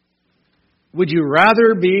Would you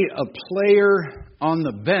rather be a player on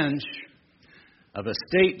the bench of a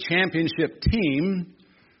state championship team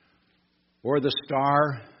or the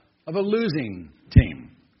star of a losing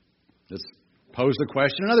team? Let's pose the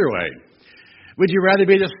question another way. Would you rather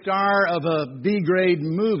be the star of a B-grade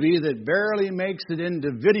movie that barely makes it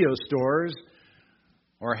into video stores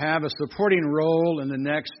or have a supporting role in the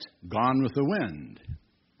next Gone with the Wind?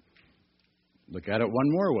 Look at it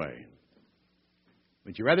one more way.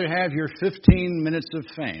 Would you rather have your 15 minutes of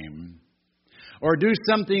fame or do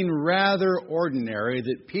something rather ordinary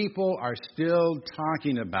that people are still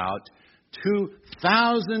talking about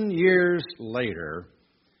 2,000 years later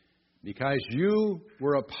because you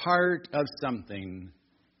were a part of something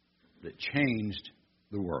that changed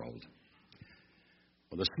the world?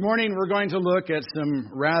 Well, this morning we're going to look at some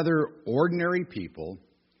rather ordinary people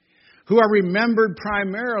who are remembered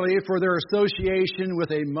primarily for their association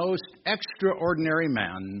with a most extraordinary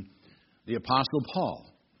man, the Apostle Paul,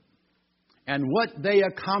 and what they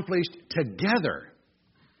accomplished together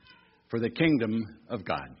for the kingdom of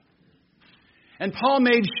God. And Paul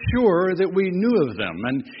made sure that we knew of them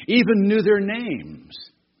and even knew their names.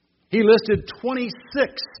 He listed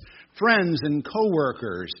 26 friends and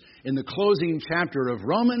co-workers in the closing chapter of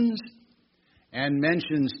Romans and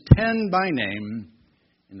mentions 10 by name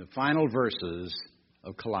in the final verses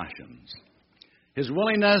of Colossians. His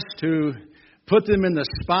willingness to put them in the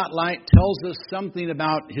spotlight tells us something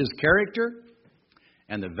about his character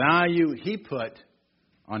and the value he put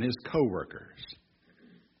on his co-workers.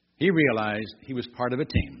 He realized he was part of a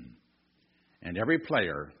team, and every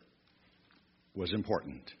player was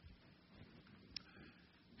important.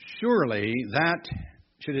 Surely that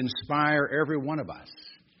should inspire every one of us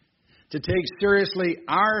to take seriously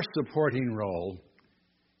our supporting role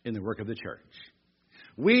in the work of the church.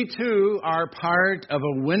 We too are part of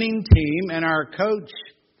a winning team, and our coach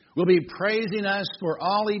will be praising us for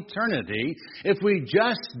all eternity if we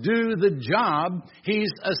just do the job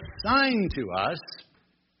he's assigned to us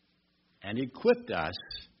and equipped us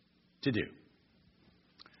to do.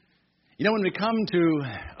 You know, when we come to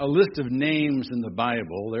a list of names in the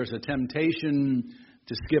Bible, there's a temptation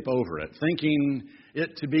to skip over it, thinking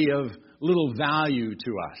it to be of little value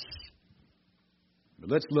to us. But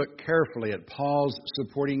let's look carefully at Paul's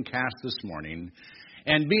supporting cast this morning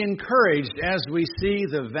and be encouraged as we see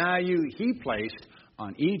the value he placed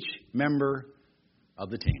on each member of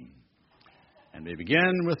the team. And we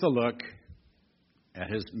begin with a look at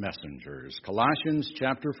his messengers. Colossians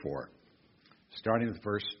chapter 4, starting with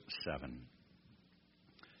verse 7.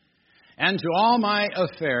 And to all my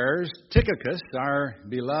affairs, Tychicus, our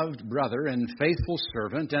beloved brother and faithful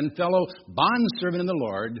servant and fellow bondservant in the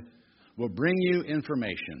Lord, will bring you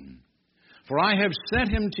information. For I have sent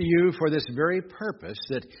him to you for this very purpose,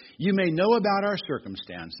 that you may know about our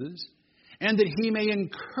circumstances, and that he may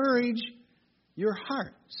encourage your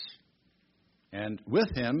hearts. And with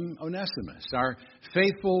him, Onesimus, our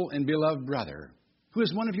faithful and beloved brother, who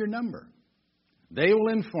is one of your number. They will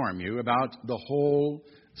inform you about the whole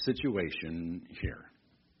situation here.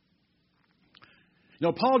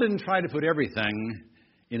 Now, Paul didn't try to put everything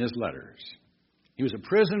in his letters. He was a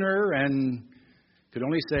prisoner and could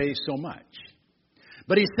only say so much.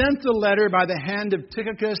 But he sent the letter by the hand of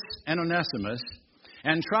Tychicus and Onesimus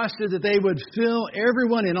and trusted that they would fill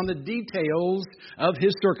everyone in on the details of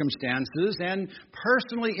his circumstances and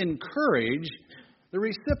personally encourage the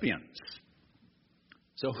recipients.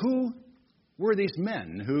 So who were these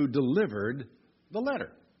men who delivered the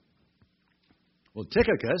letter? Well,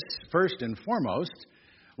 Tychicus, first and foremost,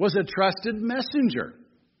 was a trusted messenger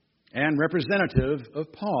and representative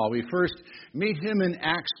of Paul. We first meet him in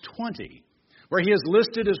Acts 20, where he is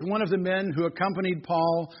listed as one of the men who accompanied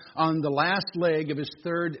Paul on the last leg of his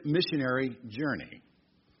third missionary journey.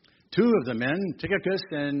 Two of the men, Tychicus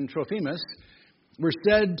and Trophimus, were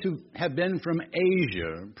said to have been from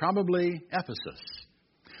Asia, probably Ephesus.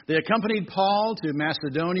 They accompanied Paul to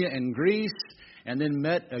Macedonia and Greece, and then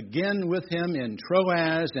met again with him in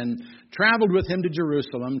Troas and traveled with him to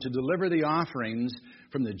Jerusalem to deliver the offerings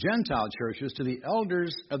from the Gentile churches to the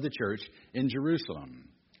elders of the church in Jerusalem.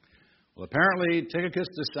 Well, apparently, Tychicus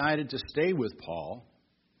decided to stay with Paul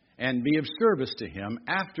and be of service to him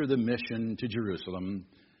after the mission to Jerusalem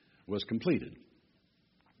was completed.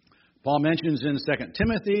 Paul mentions in 2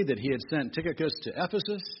 Timothy that he had sent Tychicus to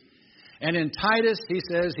Ephesus, and in Titus he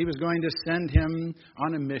says he was going to send him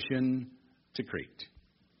on a mission to Crete.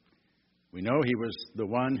 We know he was the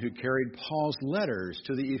one who carried Paul's letters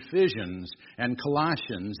to the Ephesians and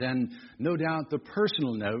Colossians, and no doubt the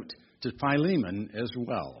personal note to Philemon as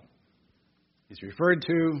well. He's referred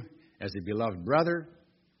to as a beloved brother,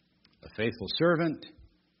 a faithful servant,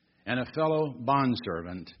 and a fellow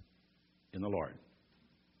bondservant in the Lord.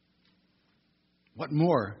 What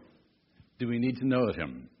more do we need to know of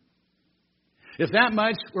him? If that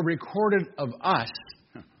much were recorded of us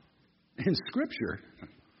in Scripture,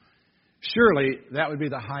 surely that would be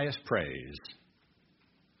the highest praise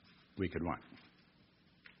we could want.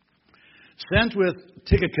 Sent with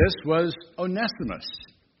Tychicus was Onesimus.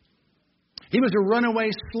 He was a runaway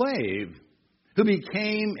slave who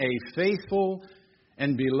became a faithful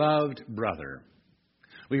and beloved brother.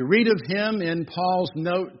 We read of him in Paul's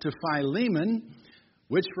note to Philemon,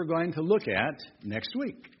 which we're going to look at next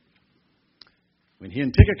week. When he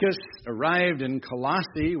and Tychicus arrived in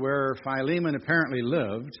Colossae, where Philemon apparently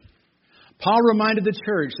lived, Paul reminded the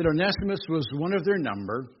church that Onesimus was one of their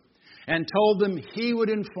number and told them he would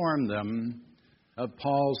inform them of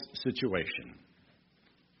Paul's situation.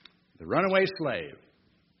 The runaway slave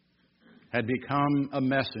had become a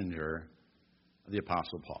messenger of the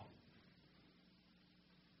Apostle Paul.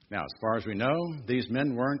 Now, as far as we know, these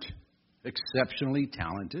men weren't exceptionally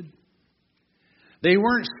talented. They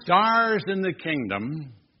weren't stars in the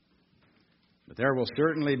kingdom, but there will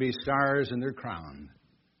certainly be stars in their crown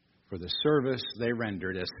for the service they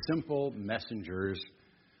rendered as simple messengers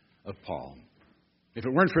of Paul. If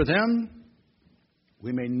it weren't for them,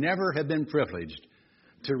 we may never have been privileged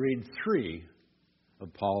to read 3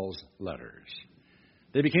 of Paul's letters.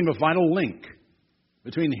 They became a vital link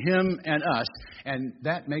between him and us, and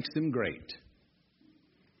that makes them great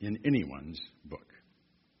in anyone's book.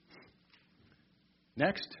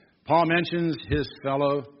 Next, Paul mentions his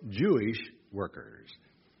fellow Jewish workers.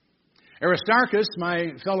 Aristarchus,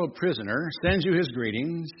 my fellow prisoner, sends you his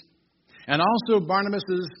greetings, and also Barnabas'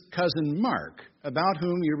 cousin Mark, about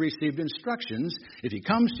whom you received instructions. If he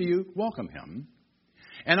comes to you, welcome him.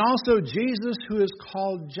 And also Jesus, who is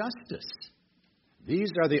called Justus.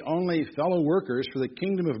 These are the only fellow workers for the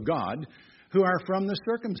kingdom of God who are from the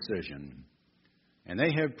circumcision, and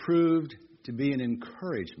they have proved to be an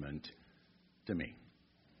encouragement to me.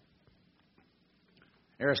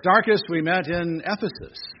 Aristarchus we met in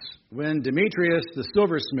Ephesus when Demetrius the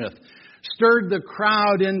silversmith stirred the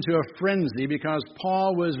crowd into a frenzy because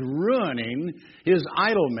Paul was ruining his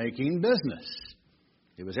idol-making business.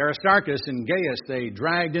 It was Aristarchus and Gaius they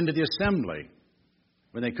dragged into the assembly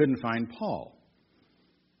when they couldn't find Paul.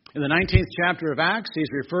 In the 19th chapter of Acts, he's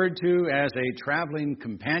referred to as a traveling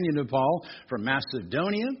companion of Paul from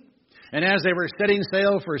Macedonia. And as they were setting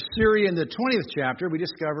sail for Syria in the 20th chapter, we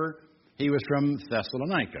discover he was from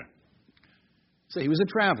Thessalonica. So he was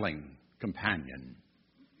a traveling companion.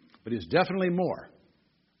 But he was definitely more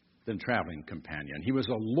than traveling companion. He was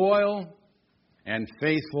a loyal and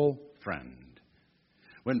faithful friend.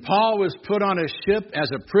 When Paul was put on a ship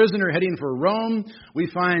as a prisoner heading for Rome, we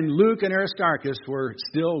find Luke and Aristarchus were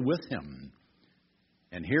still with him.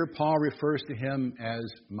 And here Paul refers to him as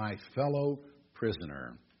my fellow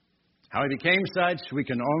prisoner. How he became such, we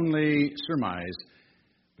can only surmise,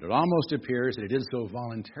 but it almost appears that he did so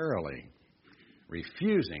voluntarily,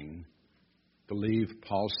 refusing to leave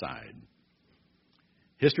Paul's side.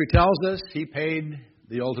 History tells us he paid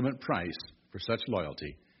the ultimate price for such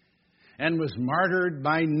loyalty and was martyred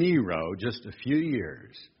by Nero just a few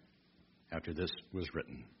years after this was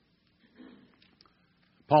written.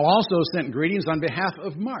 Paul also sent greetings on behalf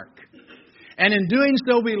of Mark. And in doing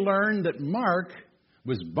so, we learn that Mark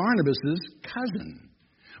was Barnabas' cousin,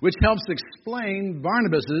 which helps explain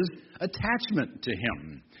Barnabas' attachment to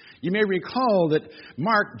him. You may recall that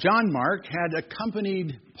John Mark, had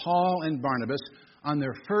accompanied Paul and Barnabas on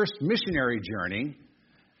their first missionary journey,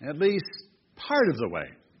 at least part of the way.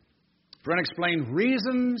 For unexplained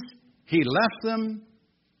reasons, he left them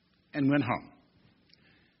and went home.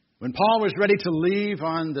 When Paul was ready to leave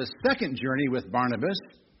on the second journey with Barnabas,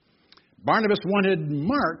 Barnabas wanted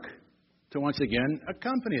Mark to once again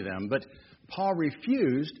accompany them, but Paul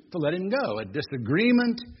refused to let him go. A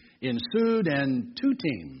disagreement ensued, and 2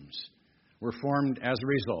 teams were formed as a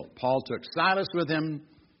result. Paul took Silas with him,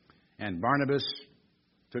 and Barnabas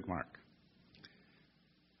took Mark.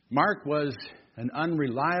 Mark was an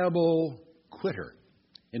unreliable quitter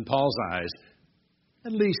in Paul's eyes,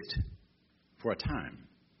 at least for a time.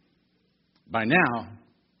 By now,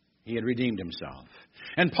 he had redeemed himself.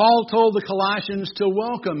 And Paul told the Colossians to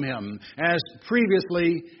welcome him as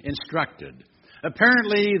previously instructed.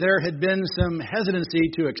 Apparently, there had been some hesitancy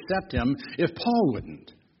to accept him if Paul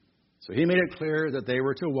wouldn't. So he made it clear that they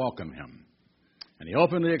were to welcome him. And he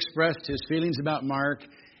openly expressed his feelings about Mark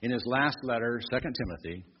in his last letter, 2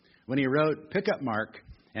 Timothy, when he wrote, "Pick up Mark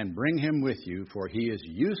and bring him with you, for he is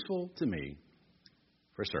useful to me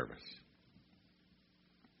for service."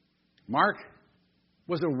 Mark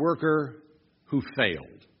was a worker who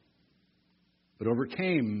failed. but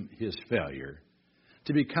overcame his failure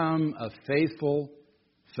to become a faithful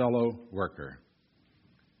fellow worker.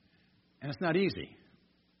 And it's not easy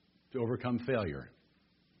to overcome failure,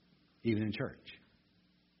 even in church.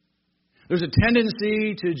 There's a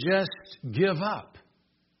tendency to just give up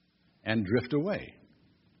and drift away.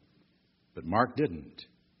 But Mark didn't,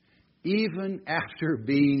 even after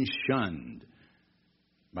being shunned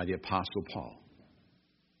by the Apostle Paul.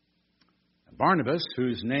 Barnabas,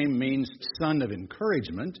 whose name means son of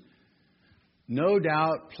encouragement, no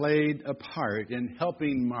doubt played a part in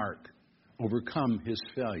helping Mark overcome his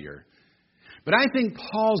failure. But I think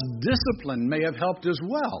Paul's discipline may have helped as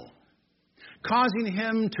well, causing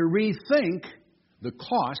him to rethink the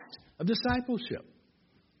cost of discipleship.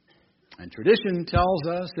 And tradition tells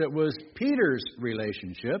us it was Peter's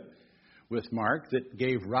relationship with Mark that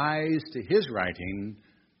gave rise to his writing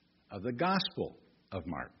of the Gospel of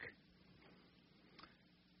Mark.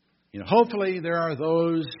 Hopefully there are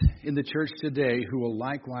those in the church today who will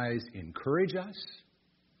likewise encourage us,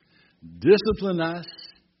 discipline us,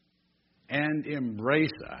 and embrace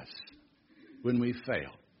us when we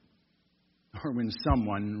fail or when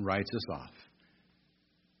someone writes us off.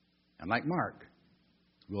 And like Mark,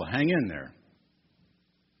 we'll hang in there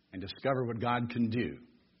and discover what God can do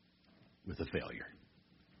with a failure.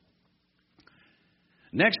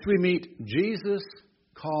 Next, we meet Jesus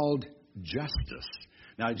called Justus.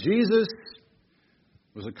 Now, Jesus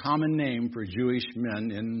was a common name for Jewish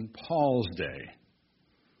men in Paul's day.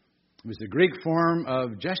 It was the Greek form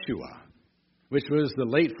of Jeshua, which was the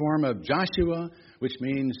late form of Joshua, which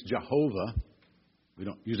means Jehovah. We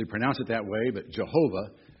don't usually pronounce it that way, but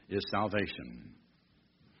Jehovah is salvation.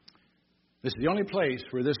 This is the only place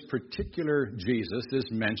where this particular Jesus is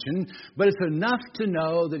mentioned, but it's enough to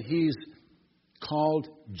know that he's called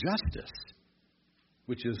Justus,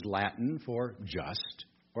 which is Latin for just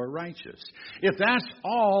or righteous. If that's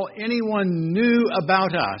all anyone knew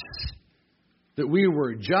about us, that we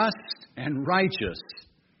were just and righteous,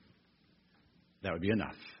 that would be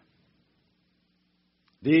enough.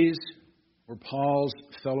 These were Paul's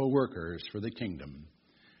fellow workers for the kingdom,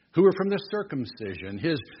 who were from the circumcision,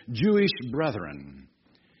 his Jewish brethren.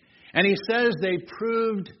 And he says they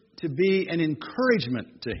proved to be an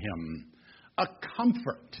encouragement to him, a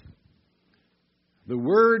comfort. The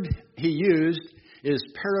word he used is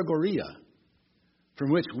paragoria,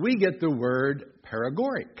 from which we get the word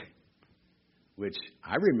paregoric, which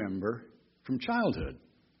I remember from childhood.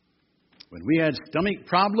 When we had stomach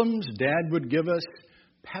problems, Dad would give us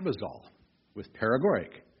Pabazol with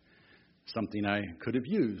paregoric, something I could have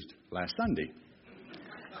used last Sunday.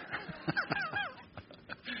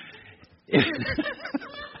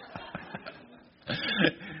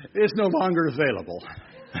 It's no longer available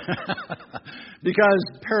because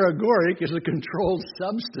paregoric is a controlled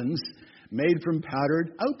substance made from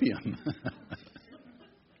powdered opium.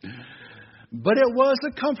 But it was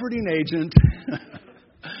a comforting agent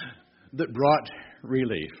that brought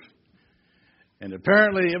relief. And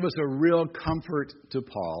apparently it was a real comfort to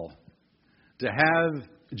Paul to have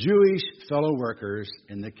Jewish fellow workers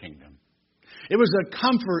in the kingdom. It was a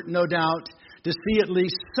comfort, no doubt, to see at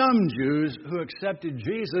least some Jews who accepted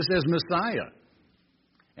Jesus as Messiah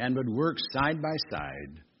and would work side by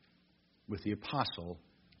side with the apostle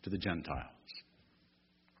to the Gentiles.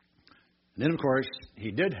 And then, of course,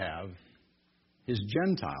 he did have his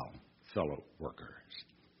Gentile fellow workers.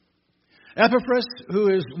 Epaphras, who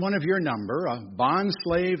is one of your number, a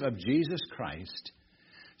bondslave of Jesus Christ,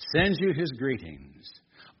 sends you his greetings,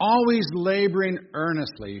 always laboring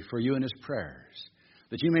earnestly for you in his prayers,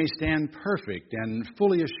 that you may stand perfect and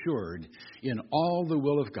fully assured in all the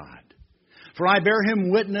will of God. For I bear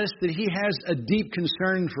him witness that he has a deep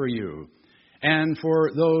concern for you and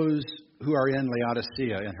for those who are in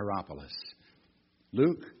Laodicea and Hierapolis.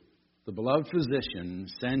 Luke, the beloved physician,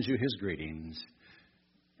 sends you his greetings,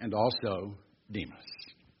 and also Demas.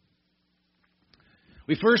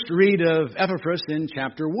 We first read of Epaphras in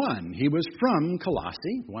chapter 1. He was from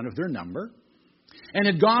Colossae, one of their number, and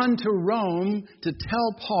had gone to Rome to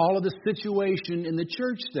tell Paul of the situation in the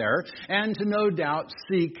church there and to no doubt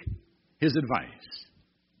seek his advice.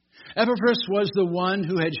 Epaphras was the one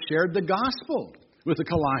who had shared the gospel with the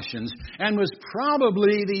Colossians and was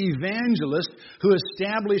probably the evangelist who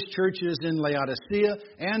established churches in Laodicea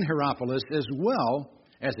and Hierapolis as well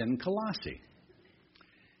as in Colossae.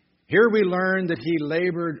 Here we learn that he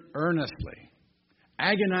labored earnestly,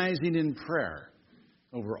 agonizing in prayer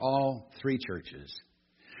over all three churches,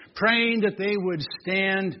 praying that they would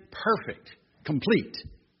stand perfect, complete,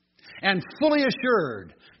 and fully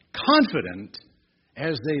assured, confident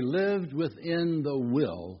as they lived within the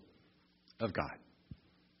will of God.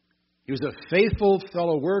 He was a faithful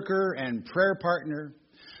fellow worker and prayer partner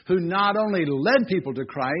who not only led people to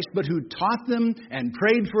Christ, but who taught them and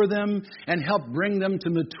prayed for them and helped bring them to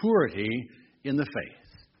maturity in the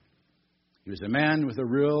faith. He was a man with a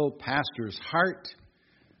real pastor's heart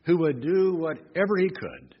who would do whatever he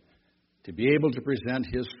could to be able to present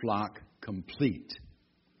his flock complete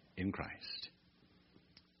in Christ.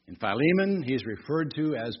 In Philemon, he's referred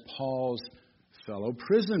to as Paul's fellow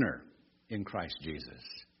prisoner in Christ Jesus.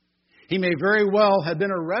 He may very well have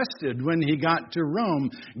been arrested when he got to Rome,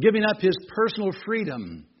 giving up his personal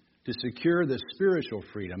freedom to secure the spiritual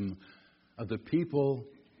freedom of the people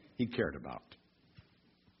he cared about.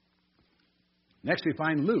 Next, we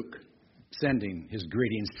find Luke sending his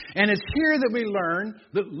greetings. And it's here that we learn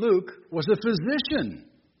that Luke was a physician.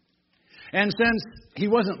 And since he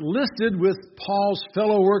wasn't listed with Paul's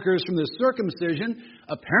fellow workers from the circumcision,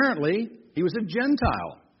 apparently he was a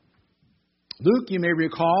Gentile. Luke, you may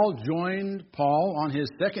recall, joined Paul on his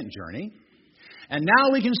second journey. And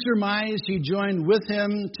now we can surmise he joined with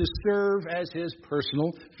him to serve as his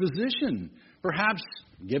personal physician, perhaps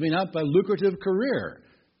giving up a lucrative career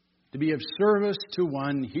to be of service to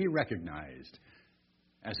one he recognized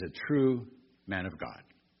as a true man of God.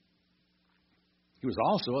 He was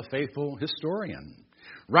also a faithful historian,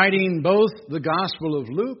 writing both the Gospel of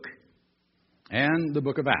Luke and the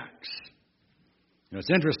book of Acts. It's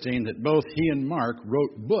interesting that both he and Mark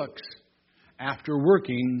wrote books after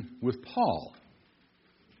working with Paul.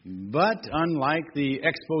 But unlike the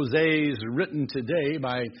exposés written today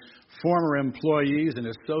by former employees and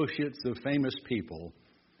associates of famous people,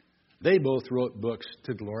 they both wrote books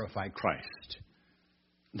to glorify Christ,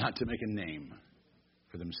 not to make a name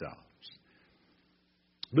for themselves.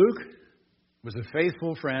 Luke was a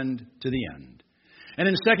faithful friend to the end. And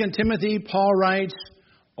in 2 Timothy, Paul writes,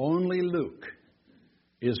 "Only Luke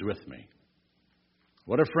is with me."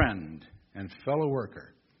 What a friend and fellow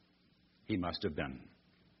worker he must have been.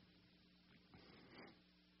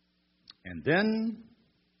 And then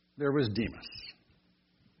there was Demas.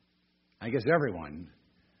 I guess everyone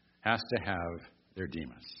has to have their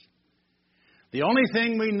Demas. The only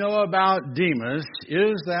thing we know about Demas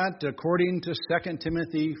is that, according to 2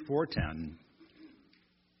 Timothy 4:10,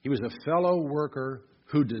 he was a fellow worker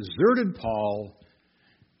who deserted Paul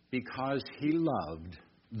because he loved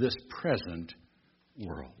this present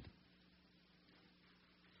world.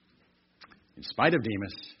 In spite of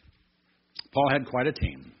Demas, Paul had quite a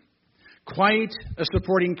team, quite a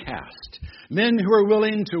supporting cast, men who were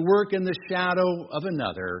willing to work in the shadow of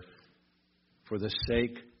another for the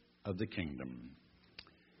sake of the kingdom.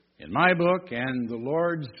 In my book, and the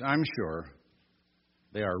Lord's, I'm sure,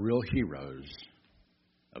 they are real heroes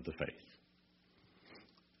of the faith.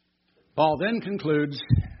 Paul then concludes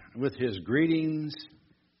with his greetings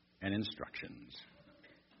and instructions.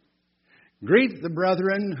 Greet the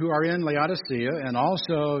brethren who are in Laodicea and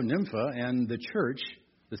also Nympha and the church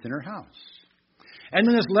that's in her house. And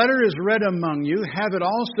when this letter is read among you, have it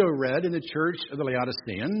also read in the church of the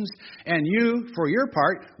Laodiceans. And you, for your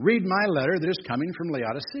part, read my letter that is coming from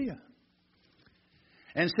Laodicea.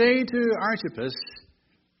 And say to Archippus,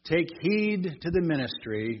 take heed to the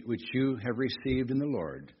ministry which you have received in the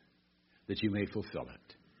Lord, that you may fulfill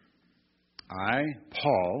it. I,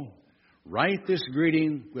 Paul, write this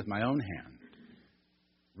greeting with my own hand.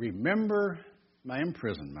 Remember my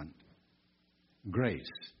imprisonment.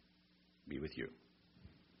 Grace be with you.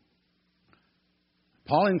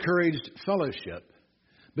 Paul encouraged fellowship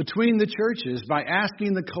between the churches by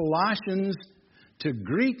asking the Colossians to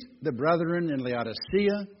greet the brethren in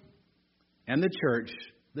Laodicea and the church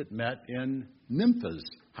that met in Nympha's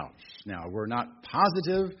house. Now, we're not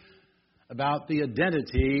positive about the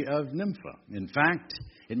identity of Nympha. In fact,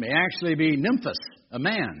 it may actually be Nymphas, a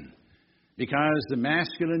man, because the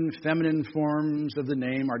masculine and feminine forms of the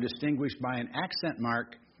name are distinguished by an accent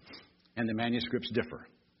mark and the manuscripts differ.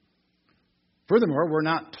 Furthermore, we're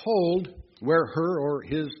not told where her or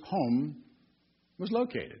his home was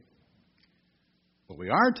located. What we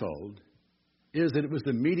are told is that it was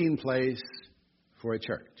the meeting place for a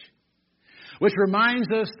church, which reminds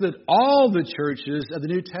us that all the churches of the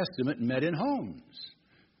New Testament met in homes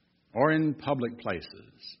or in public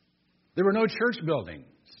places. There were no church buildings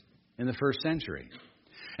in the first century.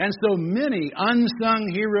 And so many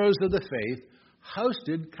unsung heroes of the faith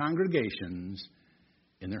hosted congregations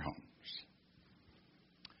in their homes.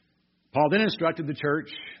 Paul then instructed the church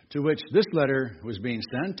to which this letter was being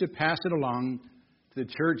sent to pass it along to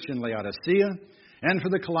the church in Laodicea and for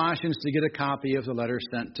the Colossians to get a copy of the letter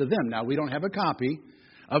sent to them. Now, we don't have a copy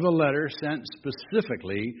of a letter sent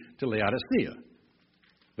specifically to Laodicea,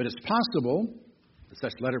 but it's possible that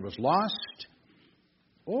such letter was lost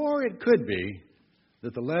Or it could be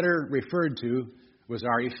that the letter referred to was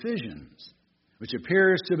our Ephesians, which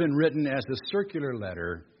appears to have been written as a circular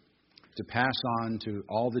letter to pass on to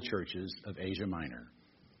all the churches of Asia Minor.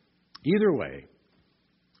 Either way,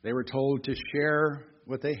 they were told to share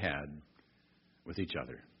what they had with each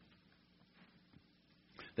other.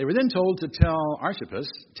 They were then told to tell Archippus,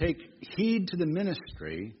 "Take heed to the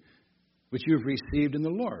ministry which you have received in the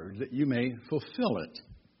Lord, that you may fulfill it."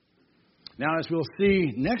 Now, as we'll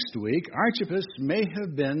see next week, Archippus may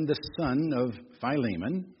have been the son of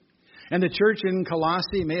Philemon, and the church in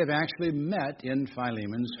Colossae may have actually met in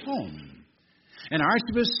Philemon's home. And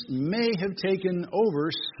Archippus may have taken over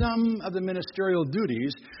some of the ministerial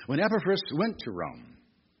duties when Epaphras went to Rome.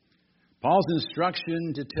 Paul's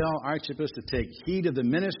instruction to tell Archippus to take heed of the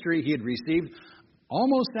ministry he had received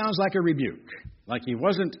almost sounds like a rebuke, like he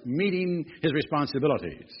wasn't meeting his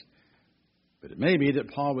responsibilities. But it may be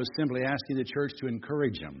that Paul was simply asking the church to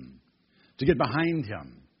encourage him, to get behind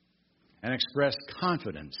him, and express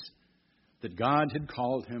confidence that God had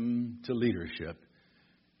called him to leadership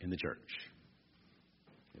in the church.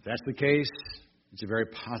 If that's the case, it's a very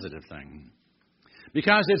positive thing.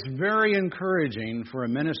 Because it's very encouraging for a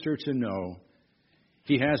minister to know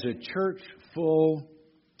he has a church full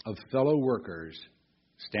of fellow workers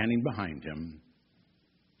standing behind him,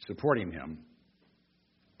 supporting him,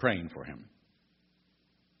 praying for him.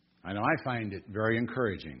 I know I find it very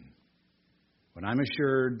encouraging when I'm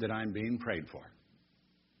assured that I'm being prayed for,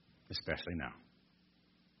 especially now.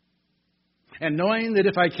 And knowing that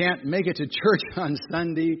if I can't make it to church on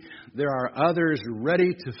Sunday, there are others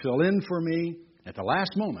ready to fill in for me at the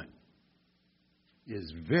last moment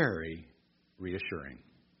is very reassuring.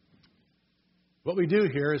 What we do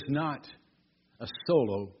here is not a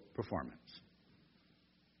solo performance.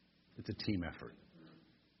 It's a team effort.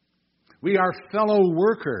 We are fellow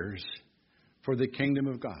workers for the kingdom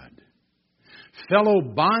of God, fellow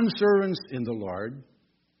bondservants in the Lord,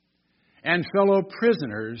 and fellow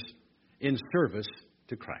prisoners in service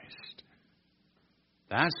to Christ.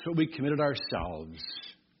 That's what we committed ourselves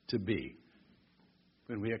to be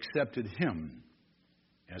when we accepted Him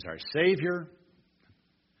as our Savior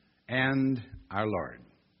and our Lord.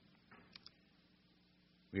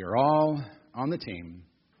 We are all on the team,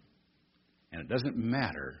 and it doesn't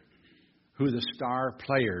matter who the star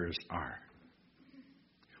players are.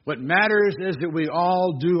 What matters is that we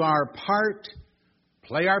all do our part,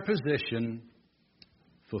 play our position,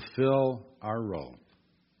 fulfill our role.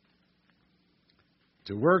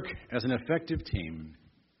 To work as an effective team,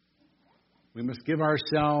 we must give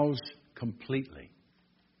ourselves completely,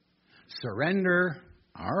 surrender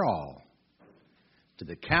our all to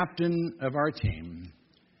the captain of our team,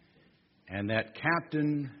 and that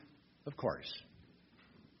captain, of course,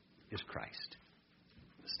 is Christ.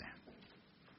 Let's stand.